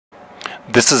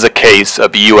This is a case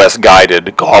of EUS-guided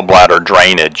gallbladder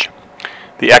drainage.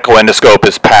 The echo endoscope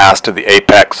is passed to the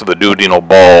apex of the duodenal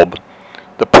bulb.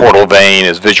 The portal vein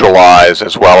is visualized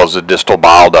as well as the distal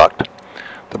bile duct.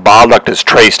 The bile duct is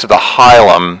traced to the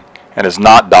hilum and is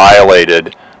not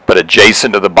dilated, but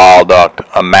adjacent to the bile duct,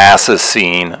 a mass is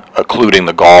seen occluding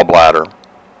the gallbladder.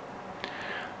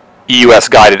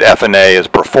 EUS-guided FNA is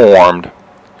performed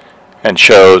and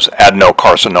shows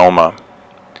adenocarcinoma.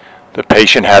 The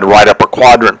patient had right upper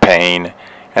quadrant pain,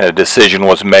 and a decision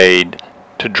was made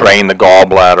to drain the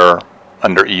gallbladder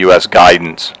under EUS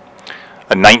guidance.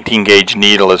 A 19-gauge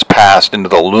needle is passed into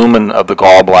the lumen of the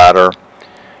gallbladder,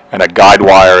 and a guide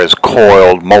wire is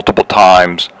coiled multiple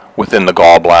times within the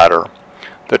gallbladder.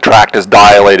 The tract is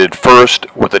dilated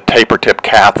first with a taper tip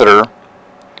catheter,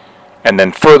 and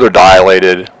then further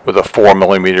dilated with a 4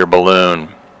 millimeter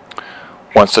balloon.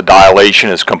 Once the dilation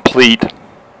is complete,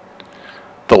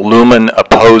 the lumen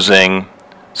opposing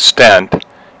stent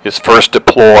is first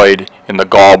deployed in the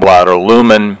gallbladder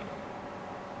lumen,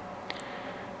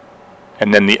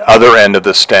 and then the other end of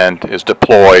the stent is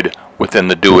deployed within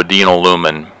the duodenal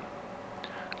lumen.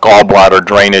 Gallbladder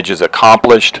drainage is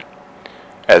accomplished,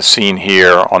 as seen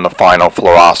here on the final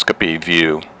fluoroscopy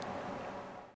view.